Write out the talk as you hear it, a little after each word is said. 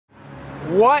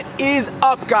What is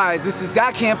up, guys? This is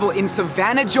Zack Hample in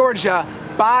Savannah, Georgia.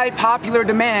 By popular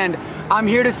demand, I'm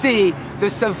here to see the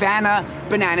Savannah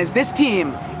Bananas. This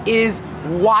team is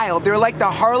wild. They're like the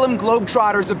Harlem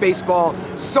Globetrotters of baseball.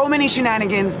 So many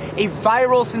shenanigans, a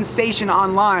viral sensation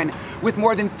online with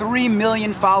more than 3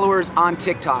 million followers on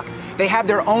TikTok. They have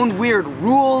their own weird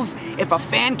rules. If a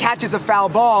fan catches a foul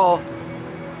ball,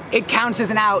 it counts as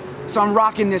an out, so I'm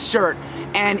rocking this shirt.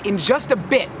 And in just a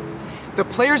bit, the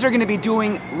players are going to be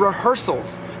doing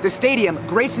rehearsals. The stadium,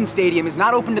 Grayson Stadium, is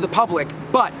not open to the public,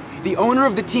 but the owner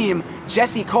of the team,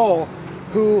 Jesse Cole,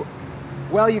 who,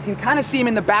 well, you can kind of see him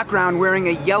in the background wearing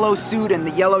a yellow suit and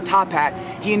the yellow top hat.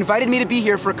 He invited me to be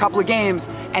here for a couple of games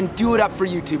and do it up for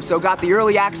YouTube. So got the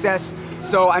early access.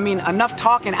 So, I mean, enough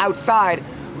talking outside.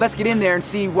 Let's get in there and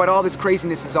see what all this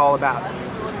craziness is all about.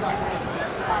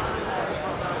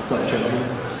 What's up,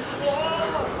 Jonathan?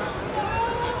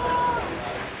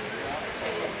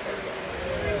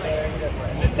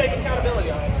 Just take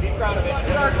accountability on it. Be proud of it. I'm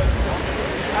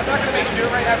not going to make you do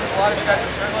it right now because a lot of you guys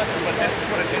are shirtless, but this is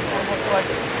what an intro looks like.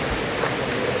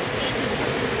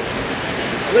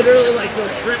 Literally, like,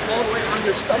 you'll trip all the way on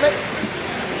your stomach.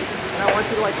 And I want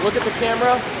you to, like, look at the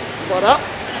camera, butt up.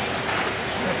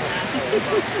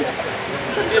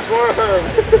 It's for her.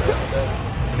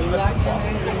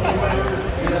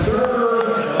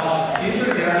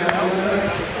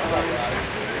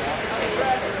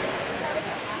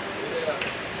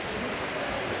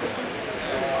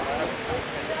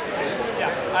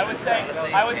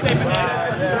 I would say Bananas,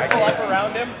 let's circle up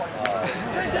around him.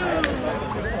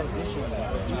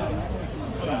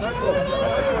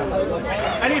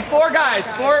 I need 4 guys,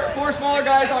 four smaller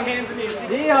guys on hands and knees.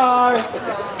 DR.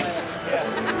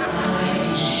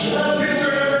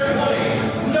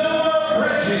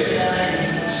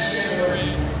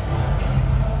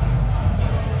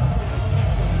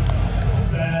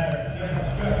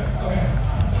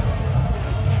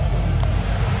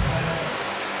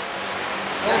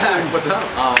 What's up?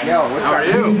 Yo, what's How up? are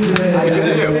you? Good to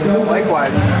see you.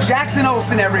 Likewise. Jackson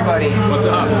Olsen, everybody. What's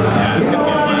up?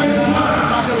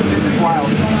 This is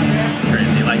wild.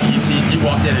 Crazy. Like you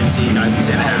walked in and see guys in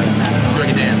Santa hats doing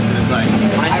a dance, and it's like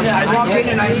I walk in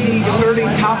and I see 30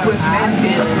 topless men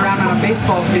dancing around on a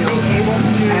baseball field,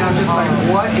 and I'm just like,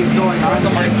 what is going on?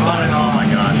 Oh my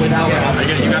god.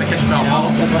 You gotta catch a foul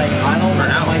ball. For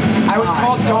now. I was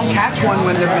told don't catch one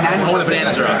when the bananas. Oh, when the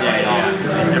bananas are up.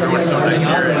 Yeah. Everyone's so nice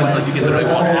here, and it's like you can literally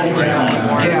walk anywhere you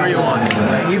want. Anywhere you want.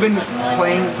 You've been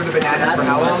playing for the Bananas for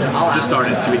how long? Just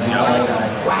started 2 weeks ago.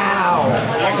 Wow.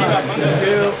 1,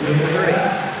 2, 3.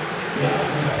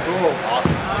 Cool.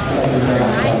 Awesome.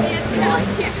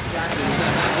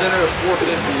 Center of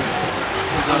 450.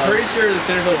 I'm pretty sure the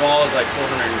center field wall is like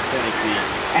 420 feet.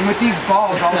 And with these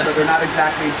balls also, they're not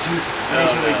exactly juiced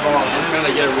Major League balls. I'm trying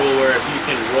to get a rule where if you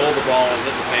can roll the ball and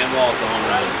hit the fan wall, it's a home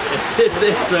run.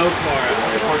 It's so far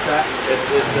out. Support that.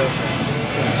 It's so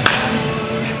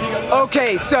far.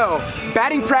 Okay, so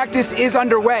batting practice is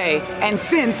underway, and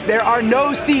since there are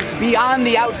no seats beyond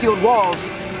the outfield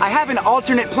walls, I have an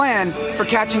alternate plan for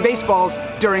catching baseballs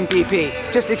during BP.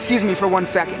 Just excuse me for 1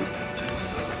 second.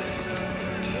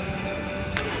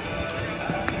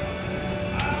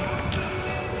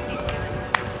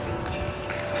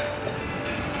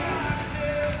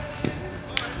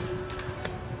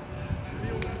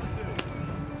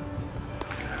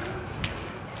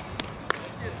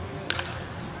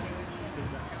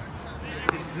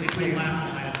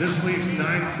 This leaves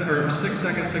 6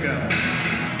 seconds to go.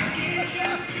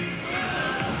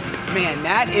 Man,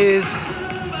 that is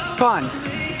fun.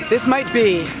 This might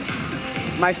be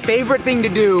my favorite thing to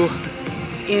do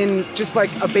in just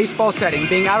like a baseball setting,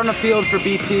 being out on a field for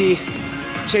BP,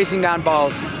 chasing down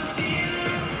balls.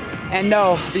 And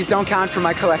no, these don't count for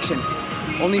my collection.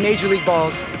 Only Major League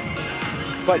balls.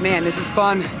 But man, this is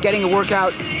fun, getting a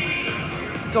workout.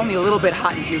 It's only a little bit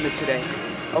hot and humid today.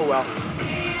 Oh well.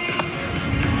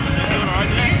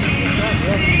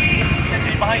 Catch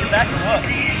it behind your back or what?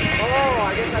 Oh,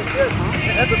 I guess I should, huh?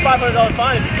 That's a $500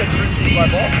 fine if you catch a routine fly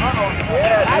ball.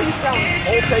 Yeah, how you telling me?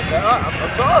 Hold take that.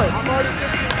 I'm sorry. I'm already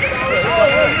 $15.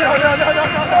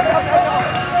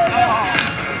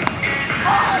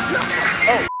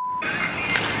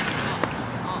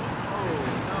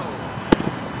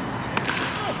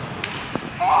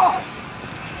 No.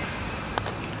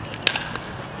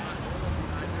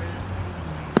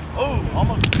 Oh,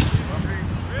 almost.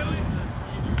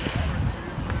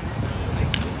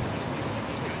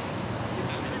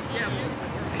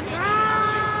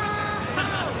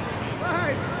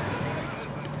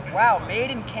 Wow, made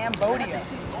in Cambodia.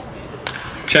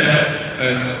 Check.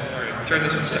 Sorry. Turn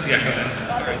this one. Yeah, go ahead.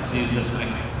 All right, let's use this thing.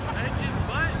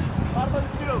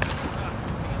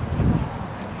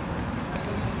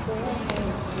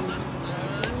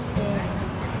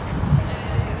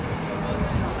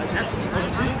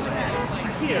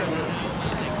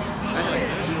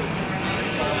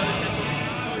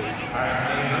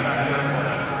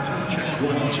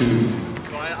 2.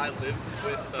 So I lived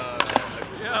with a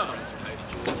group of friends from high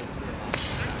school.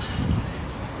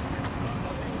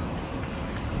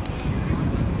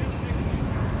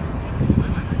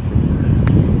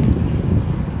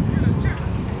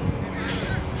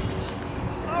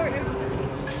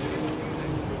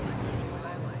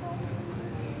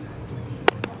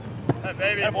 Hey,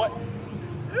 baby. Hey, boy.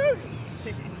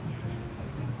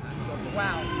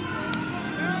 Wow.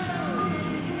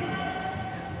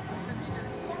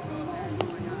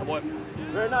 Hey, boy.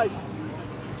 Very nice.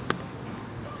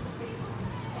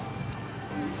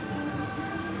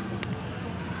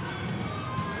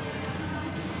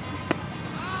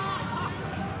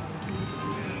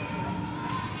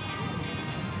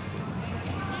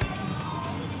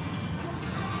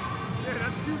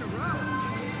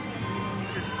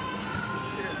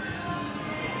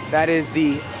 That is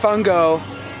the fungo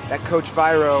that Coach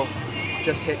Viro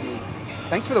just hit me.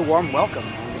 Thanks for the warm welcome.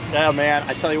 Yeah, man,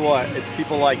 I tell you what, it's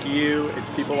people like you, it's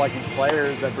people like these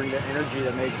players that bring the energy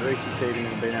that make Grayson Stadium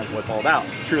and Bananas what it's all about.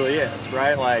 It truly is,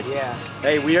 right? Like, yeah.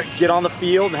 Hey, we get on the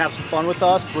field and have some fun with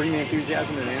us, bring the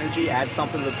enthusiasm and energy, add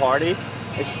something to the party.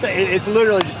 It's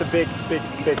literally just a big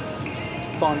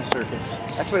fun circus.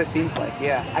 That's what it seems like,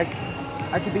 yeah.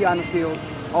 I could be on the field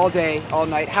all day, all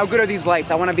night. How good are these lights?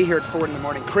 I want to be here at 4 in the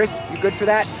morning. Chris, you good for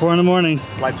that? 4 in the morning.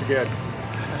 Lights are good.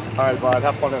 All right, bud,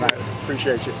 have fun tonight.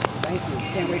 Appreciate you. Thank you.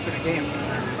 Can't wait for the game.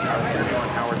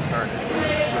 Howard started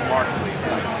remarkably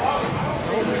excited.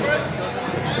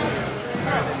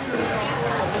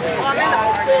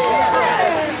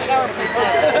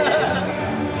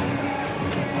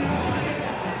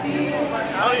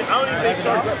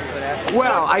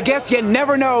 Well, I guess you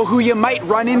never know who you might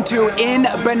run into in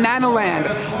Banana Land.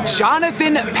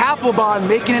 Jonathan Papelbon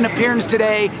making an appearance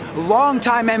today,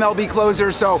 longtime MLB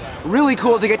closer, so really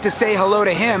cool to get to say hello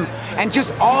to him, and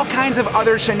just all kinds of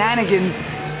other shenanigans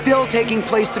still taking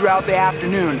place throughout the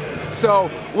afternoon. So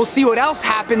we'll see what else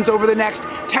happens over the next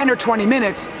 10 or 20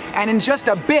 minutes, and in just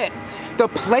a bit, the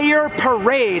player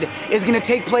parade is going to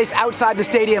take place outside the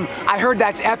stadium. I heard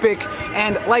that's epic,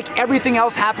 and like everything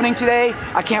else happening today,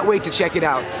 I can't wait to check it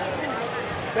out.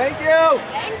 Thank you.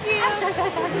 Thank you.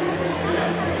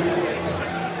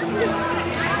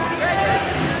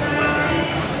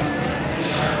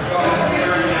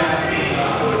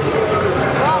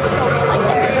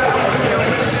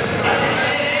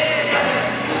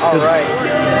 All right.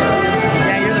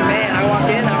 Yeah, you're the man. I walk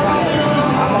in,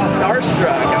 I'm all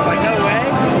starstruck. I'm like, no way.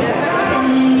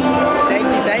 Thank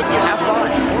you. Have fun.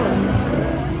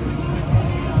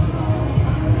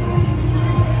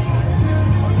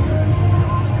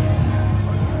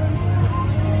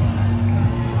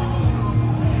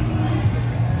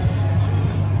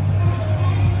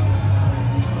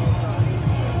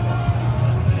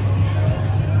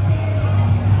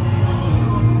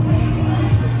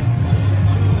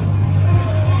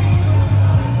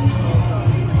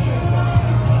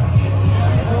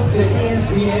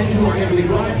 Who are going to be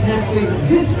broadcasting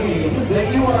this game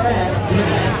that you are at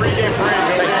tonight. Pre-game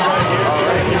parade.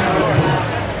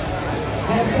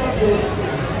 Have got this.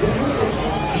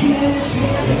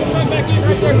 Come back in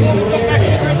right there. Come back in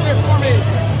right there for me.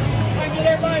 Try to get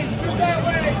everybody scoot that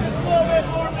way. Just a little bit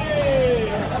for me.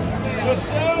 Just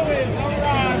show it. All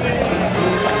right, man.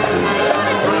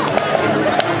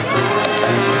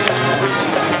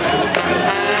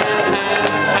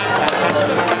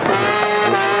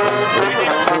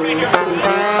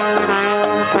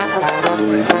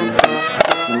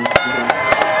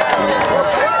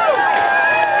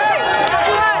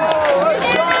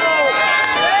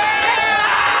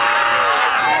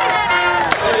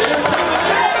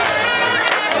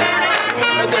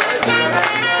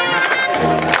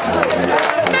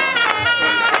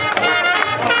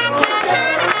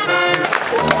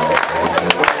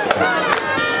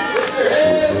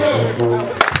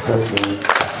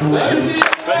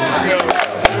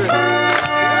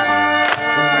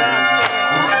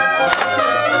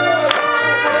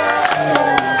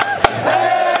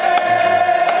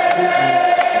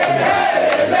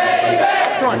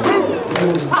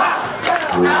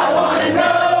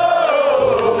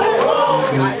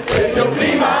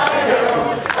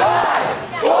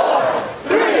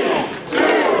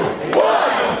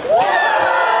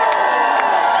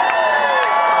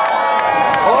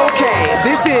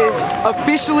 This is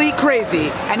officially crazy,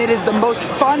 and it is the most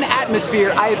fun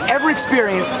atmosphere I have ever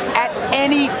experienced at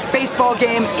any baseball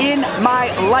game in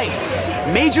my life.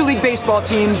 Major League Baseball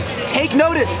teams, take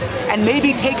notice and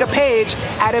maybe take a page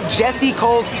out of Jesse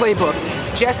Cole's playbook.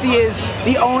 Jesse is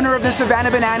the owner of the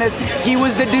Savannah Bananas. He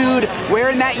was the dude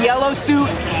wearing that yellow suit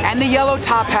and the yellow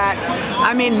top hat.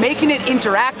 I mean, making it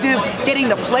interactive, getting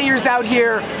the players out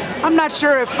here. I'm not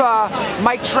sure if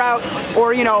Mike Trout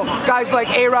or, you know, guys like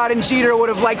A-Rod and Jeter would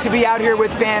have liked to be out here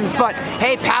with fans, but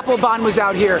hey, Papelbon was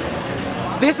out here.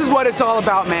 This is what it's all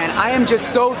about, man. I am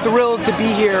just so thrilled to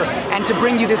be here and to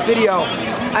bring you this video.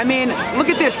 I mean, look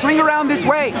at this, swing around this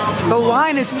way. The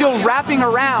line is still wrapping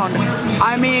around.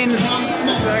 I mean,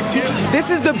 this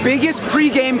is the biggest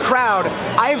pregame crowd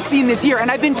I have seen this year, and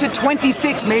I've been to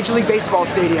 26 Major League Baseball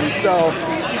stadiums, so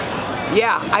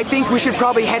yeah, I think we should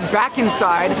probably head back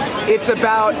inside. It's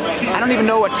about, I don't even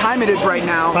know what time it is right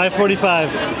now.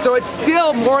 5:45. So it's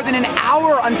still more than an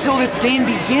hour until this game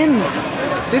begins.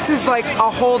 This is like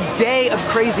a whole day of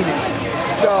craziness.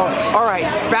 So, all right,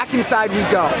 back inside we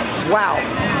go. Wow.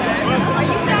 Are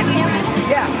you Zack Hample?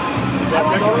 Yeah. I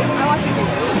watch your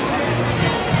videos.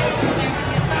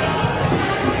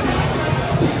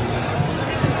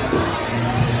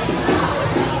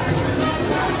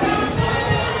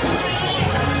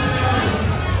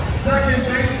 Second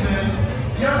baseman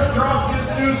just dropped his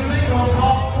new single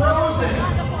called Frozen.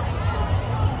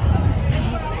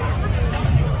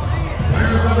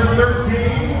 There's number 13.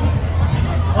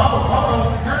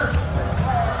 Hurt.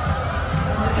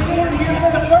 Anyone here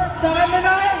for the first time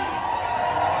tonight?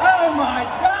 Oh my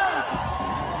gosh!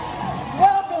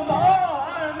 Welcome all! I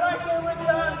am right there with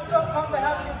you. I'm so pumped to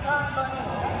have a good time, but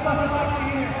nothing like to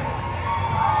hear.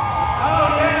 Oh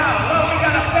yeah! Well, we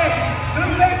got a face.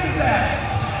 Whose face is that?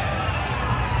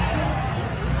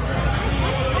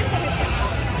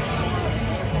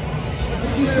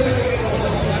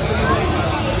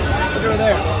 Over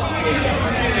there.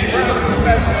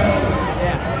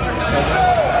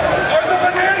 Are the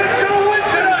Bananas gonna win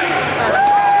tonight?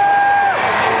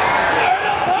 Are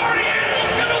the Party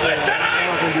Animals gonna win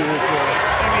tonight?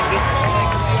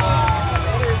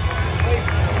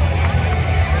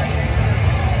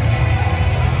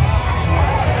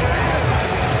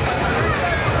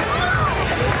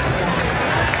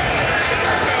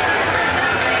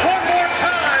 One more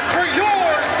time for your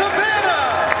Savannah!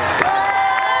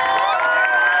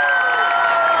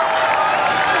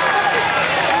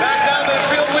 Back down to the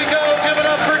field we go, give it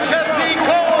up for Jesse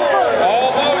Cole.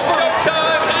 Almost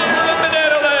showtime here in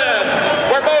Banana Land,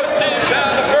 where most teams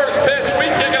have the first pitch. We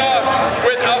kick it off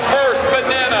with a first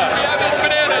banana. We have this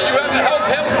banana, you have to help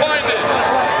him find it.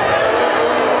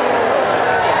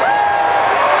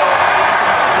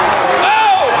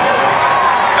 Oh!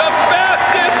 The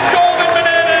fastest golden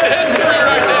banana in history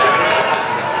right there.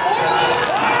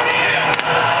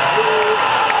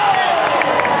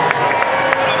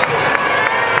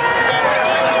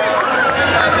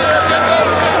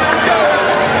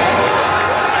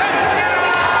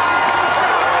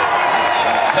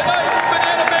 Tonight's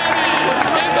banana baby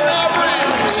is Aubrey.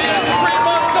 She is 3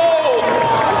 months old,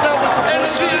 and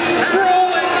she's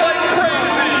drooling like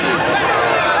crazy.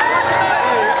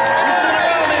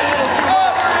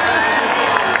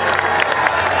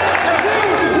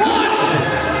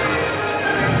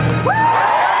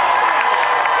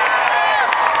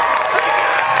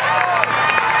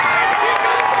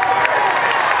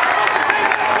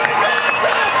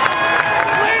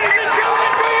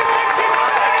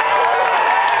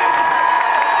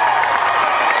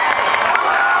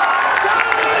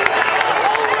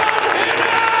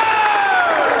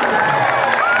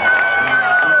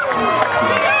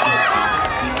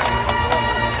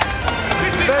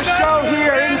 The show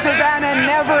here in Savannah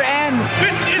never ends.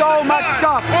 So much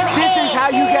stuff. This is how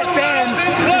you get fans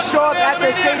to show up at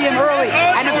the stadium early.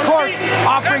 And of course,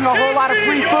 offering a whole lot of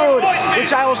free food,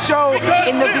 which I will show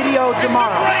in the video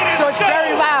tomorrow. So it's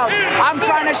very loud. I'm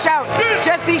trying to shout.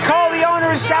 Jesse Cole, the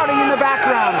owner, is shouting in the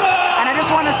background. And I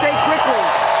just want to say quickly,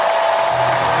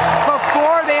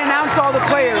 before they announce all the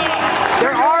players,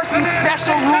 there are some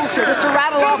special rules here, just to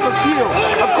rattle off a few.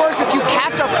 Of course, if you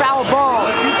catch a foul ball,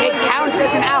 it counts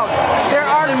as an out. There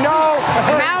are no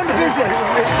mound visits.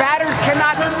 Batters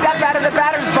cannot step out of the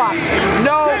batter's box.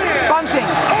 No bunting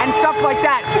and stuff like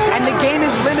that. And the game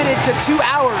is limited to 2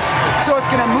 hours. So it's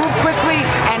going to move quickly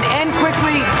and end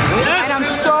quickly. And I'm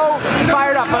so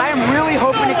fired up. But I am really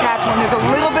hoping to catch one. There's a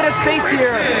little bit of space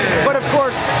here. But of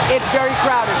course, it's very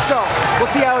crowded. So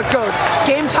we'll see how it goes.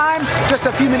 Game time, just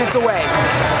a few minutes away.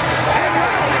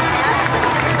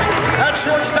 At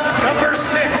shortstop, number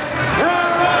 6,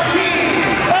 Rocky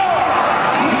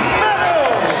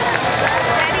Meadows.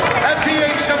 At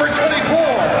DH, number 24,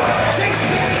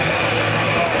 Jason.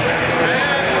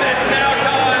 And it's now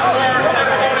time for our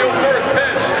ceremonial first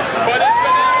pitch. But in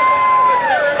Banana, the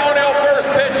ceremonial first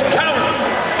pitch counts.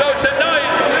 So tonight,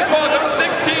 let's welcome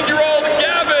 16-year-old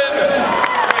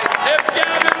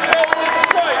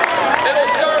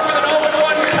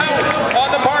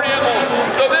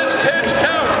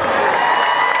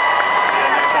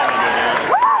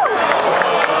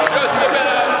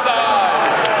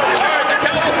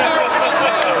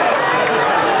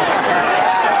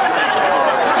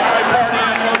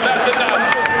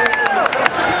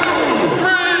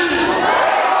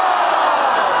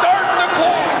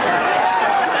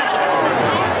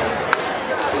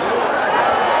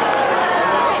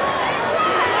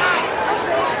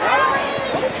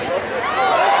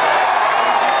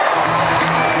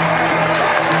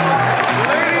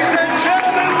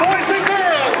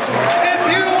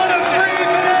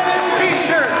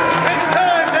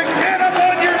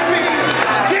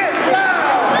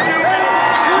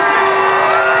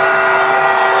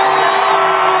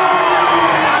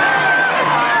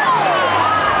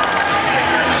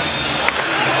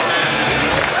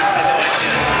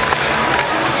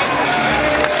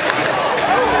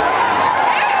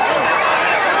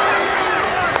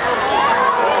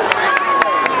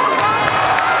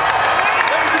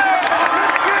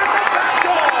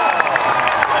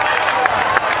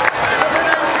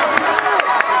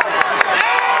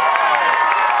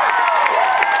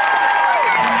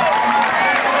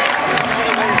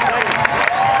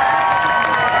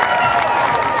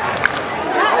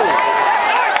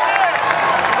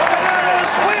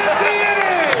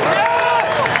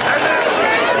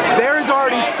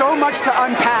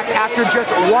after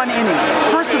just 1 inning.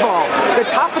 First of all, the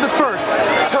top of the first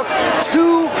took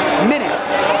 2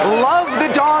 minutes. Love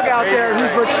the dog out there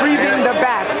who's retrieving the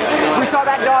bats. We saw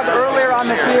that dog earlier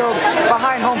on the field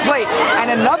behind home plate.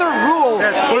 And another rule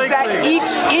is that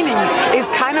each inning is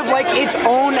kind of like its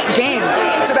own game.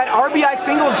 So that RBI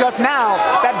single just now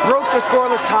that broke the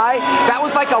scoreless tie, that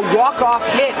was like a walk-off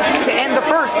hit to end the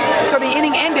first. So the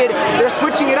inning ended, they're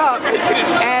switching it up,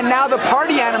 and now the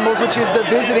Party Animals, which is the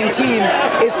visiting team,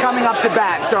 is coming up to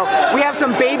bat. So we have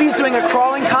some babies doing a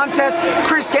crawling contest.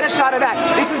 Chris, get a shot of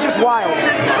that. This is just wild.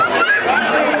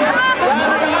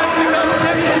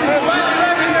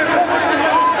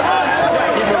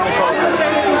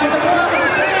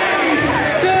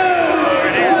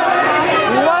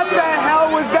 What the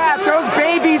hell was that? Those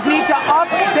babies need to up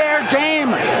their game.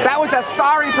 That was a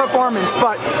sorry performance,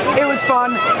 but it was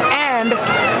fun. And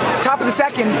top of the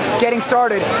second, getting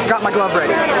started. Got my glove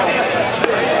ready.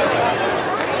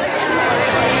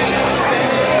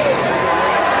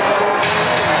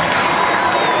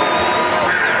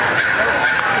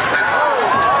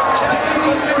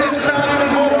 Let's get this crowd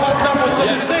even more pumped up with some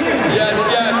singing. Yes,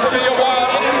 yes, we're going to get wild.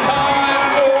 It is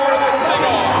time for the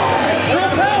sing-off. Real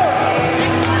power.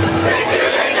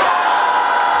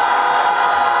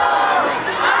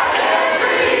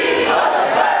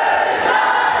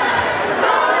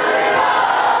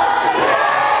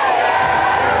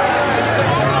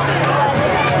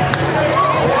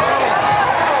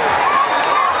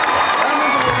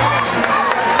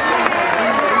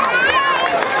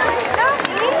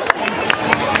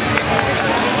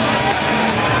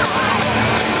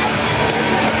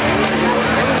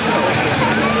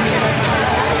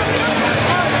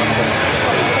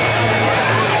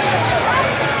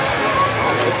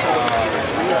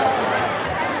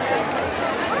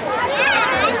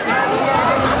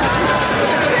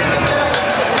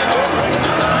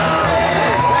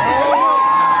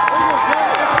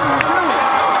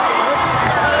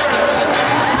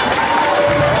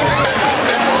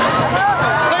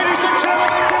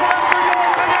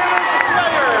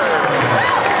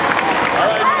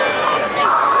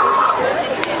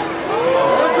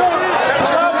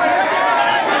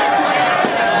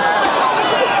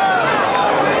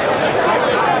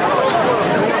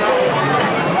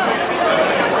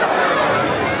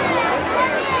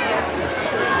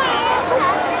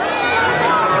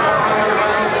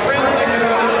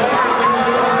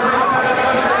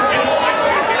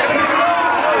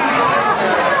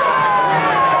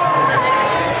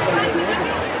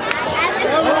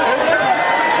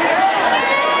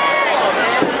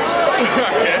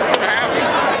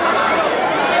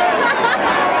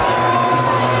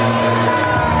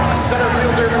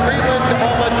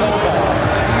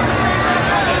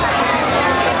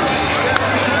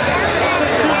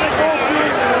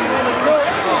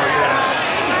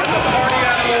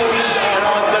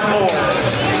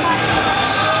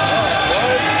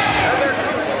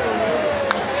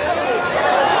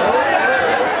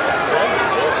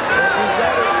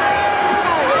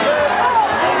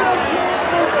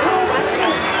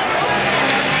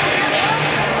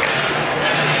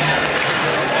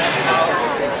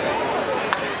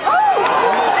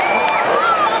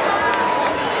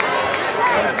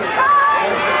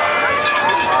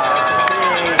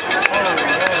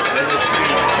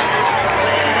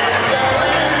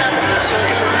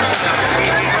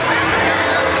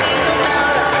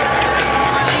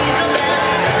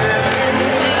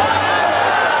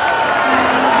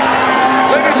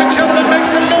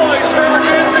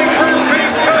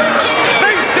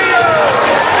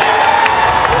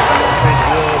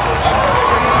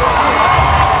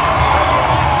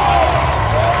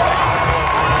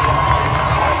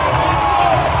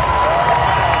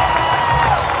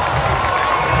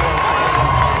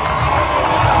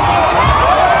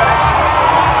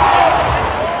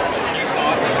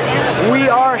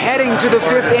 To the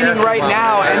 5th inning right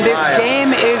now, and this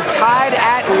game is tied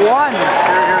at 1.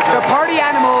 The Party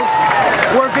Animals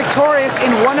were victorious in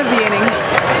one of the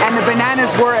innings, and the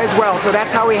Bananas were as well, so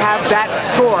that's how we have that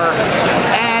score.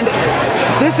 And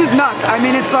this is nuts. I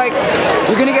mean, it's like,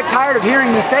 you're gonna get tired of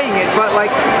hearing me saying it, but like,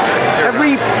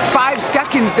 every 5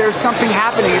 seconds there's something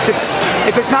happening. If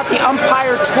it's not the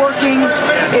umpire twerking,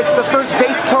 it's the first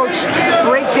base coach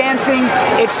breakdancing,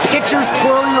 it's pitchers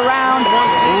twirling around,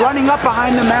 running up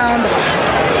behind the mound.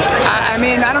 I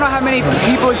mean, I don't know how many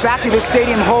people exactly this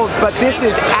stadium holds, but this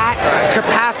is at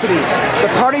capacity.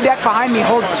 The party deck behind me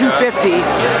holds 250.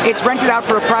 It's rented out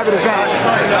for a private event.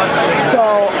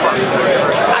 So,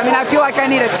 I mean, I feel like I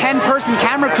need a 10-person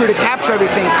camera crew to capture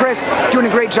everything. Chris doing a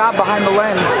great job behind the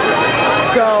lens.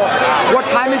 So, what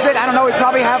time is it? I don't know, we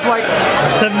probably have like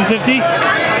 7:50.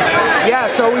 Yeah,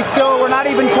 so we're not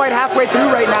even quite halfway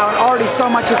through right now and already so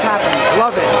much has happened.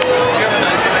 Love it.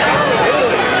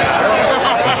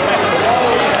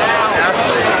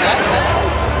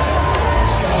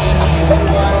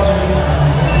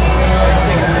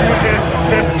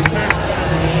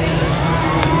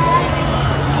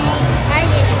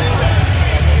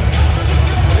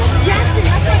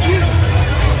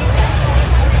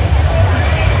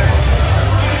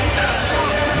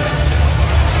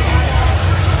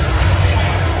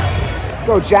 Let's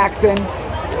go, Jackson.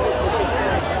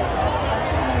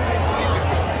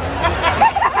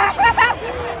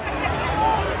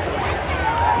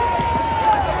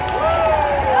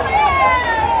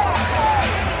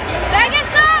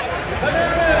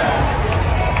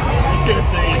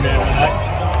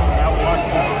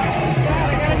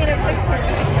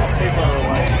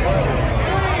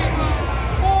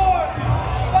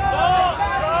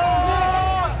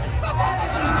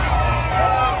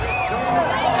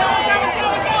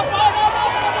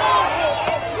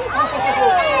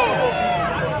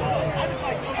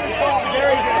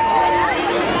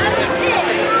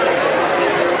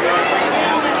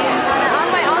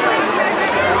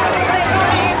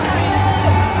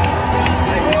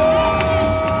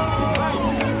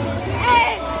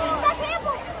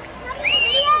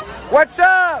 What's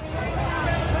up?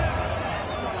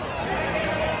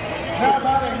 Now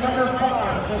batting number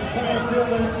 5, the center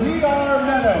fielder, D.R.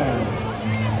 Meadows.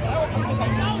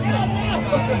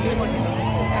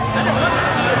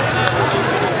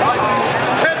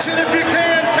 Catch it if you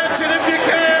can, catch it if you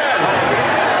can.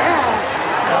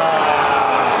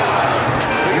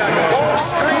 We got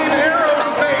Gulfstream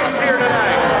Aerospace here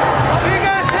tonight. You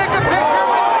guys take a picture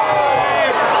with me.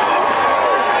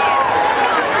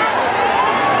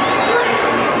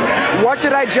 What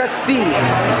did I just see?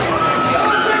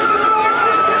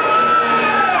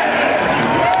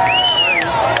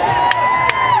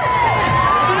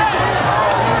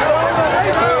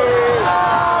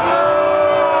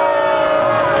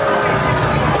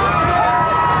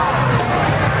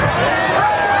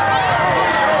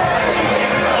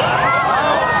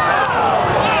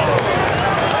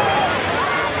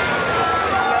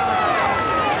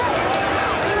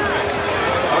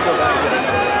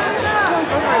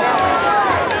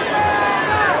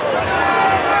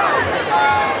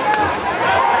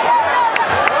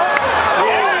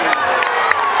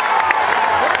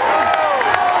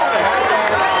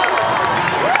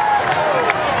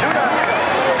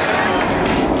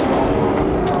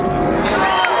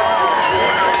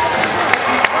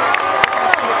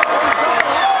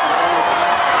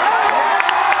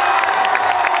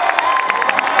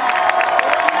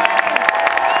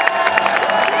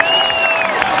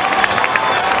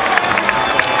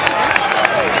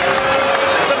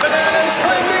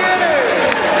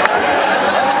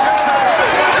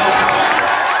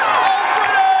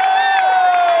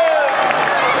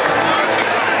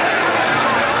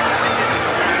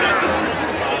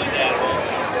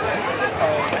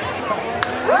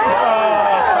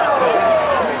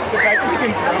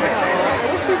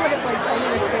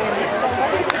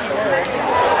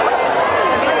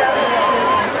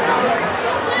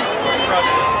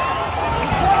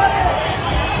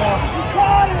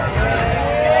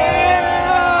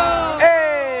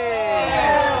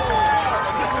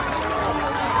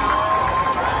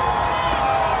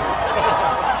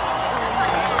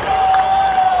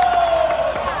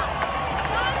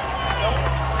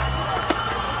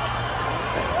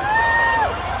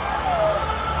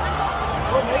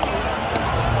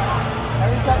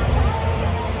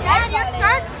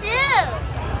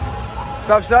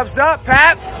 Sup,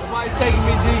 Pap? Nobody's taking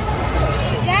me deep.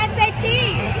 Dad, say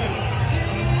cheese.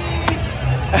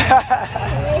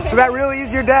 So that really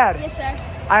is your dad? Yes, sir.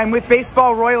 I'm with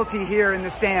baseball royalty here in the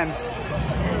stands.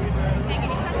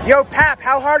 Yo, Pap,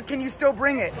 how hard can you still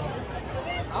bring it?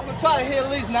 I'm gonna try to hit at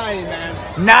least 90, man.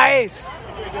 Nice.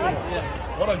 Yeah.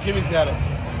 Hold on, Jimmy's got it.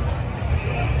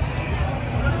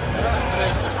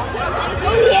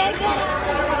 Oh, yeah, good.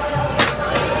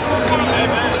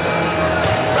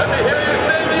 Let me hear you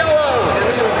say yellow.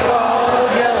 It's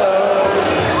called yellow.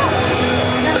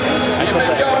 Keep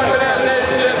it going, Banana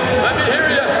Nation. Let me hear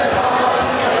you.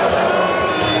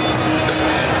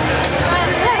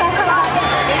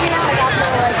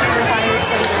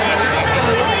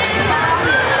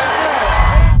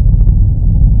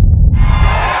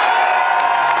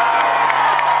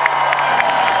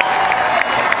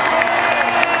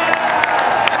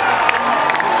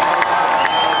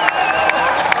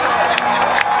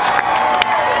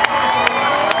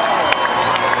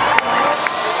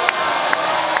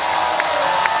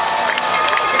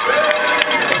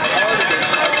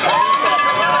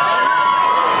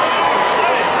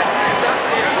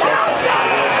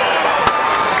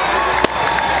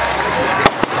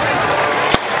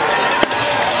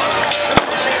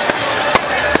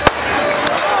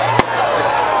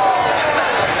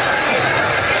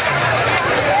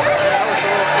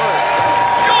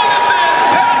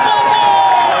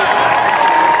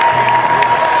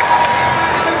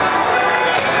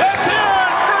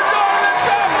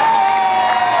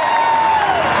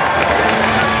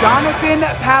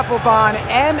 Papelbon,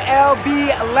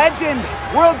 MLB legend,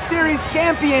 World Series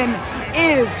champion,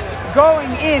 is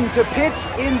going in to pitch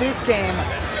in this game.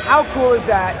 How cool is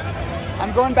that?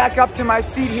 I'm going back up to my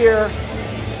seat here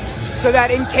so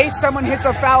that in case someone hits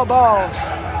a foul ball,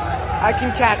 I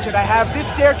can catch it. I have this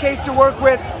staircase to work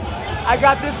with. I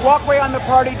got this walkway on the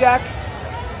party deck,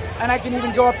 and I can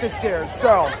even go up the stairs.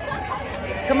 So,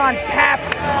 come on, Pap.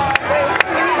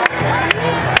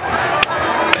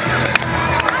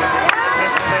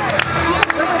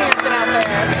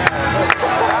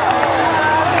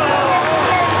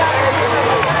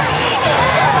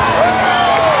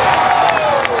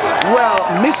 Well,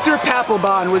 Mr.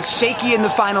 Papelbon was shaky in the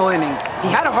final inning. He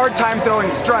had a hard time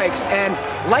throwing strikes, and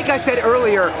like I said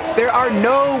earlier, there are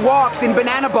no walks in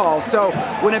banana balls, so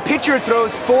when a pitcher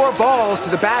throws 4 balls to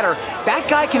the batter, that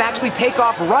guy can actually take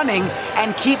off running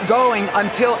and keep going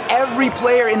until every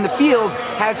player in the field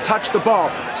has touched the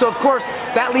ball. So of course,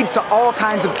 that leads to all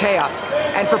kinds of chaos.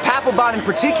 And for Papelbon in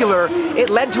particular, it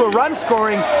led to a run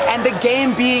scoring and the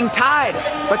game being tied.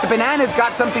 But the Bananas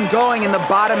got something going in the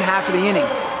bottom half of the inning.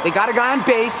 They got a guy on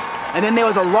base, and then there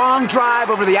was a long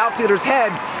drive over the outfielders'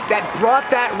 heads that brought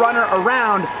that runner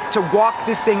around to walk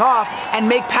this thing off and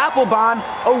make Papelbon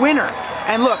a winner.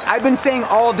 And look, I've been saying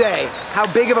all day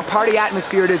how big of a party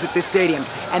atmosphere it is at this stadium,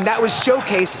 and that was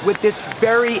showcased with this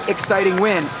very exciting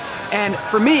win. And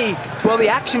for me, well, the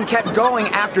action kept going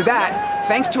after that,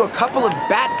 thanks to a couple of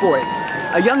bat boys.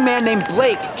 A young man named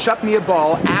Blake chucked me a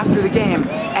ball after the game,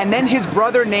 and then his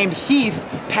brother named Heath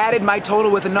padded my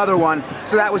total with another one,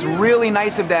 so that was really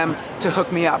nice of them to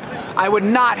hook me up. I would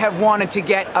not have wanted to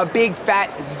get a big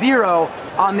fat 0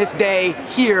 on this day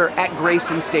here at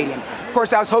Grayson Stadium. Of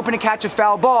course, I was hoping to catch a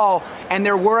foul ball, and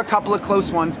there were a couple of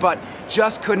close ones, but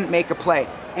just couldn't make a play.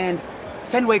 And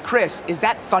Fenway Chris, is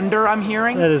that thunder I'm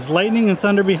hearing? That is lightning and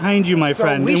thunder behind you, my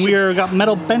friend. And we got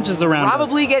metal benches around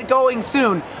probably us. Get going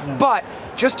soon. Yeah. But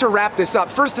just to wrap this up,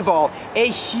 first of all, a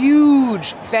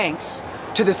huge thanks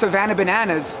to the Savannah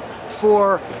Bananas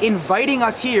for inviting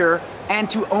us here, and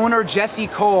to owner Jesse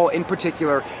Cole in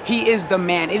particular. He is the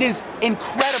man. It is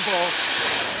incredible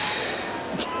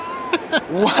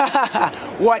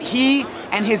what he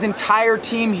and his entire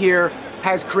team here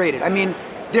has created. I mean,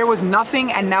 there was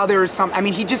nothing, and now there is some. I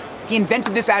mean, he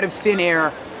invented this out of thin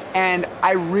air, and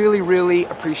I really, really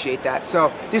appreciate that.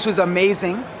 So this was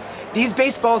amazing. These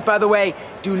baseballs, by the way,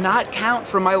 do not count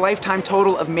for my lifetime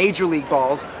total of Major League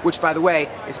balls, which, by the way,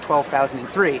 is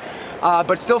 12,003.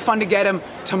 But still fun to get them.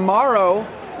 Tomorrow,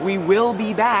 we will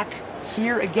be back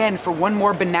here again for one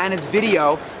more Bananas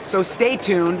video, so stay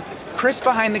tuned. Chris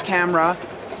behind the camera,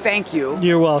 thank you.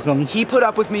 You're welcome. He put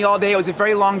up with me all day. It was a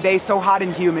very long day, so hot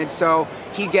and humid, so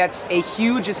he gets a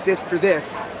huge assist for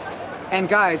this. And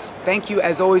guys, thank you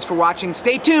as always for watching.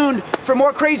 Stay tuned for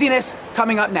more craziness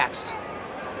coming up next.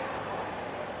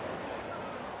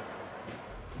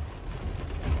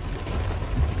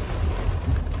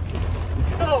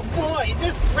 Oh boy,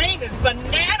 this rain is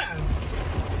bananas!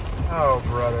 Oh,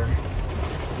 brother.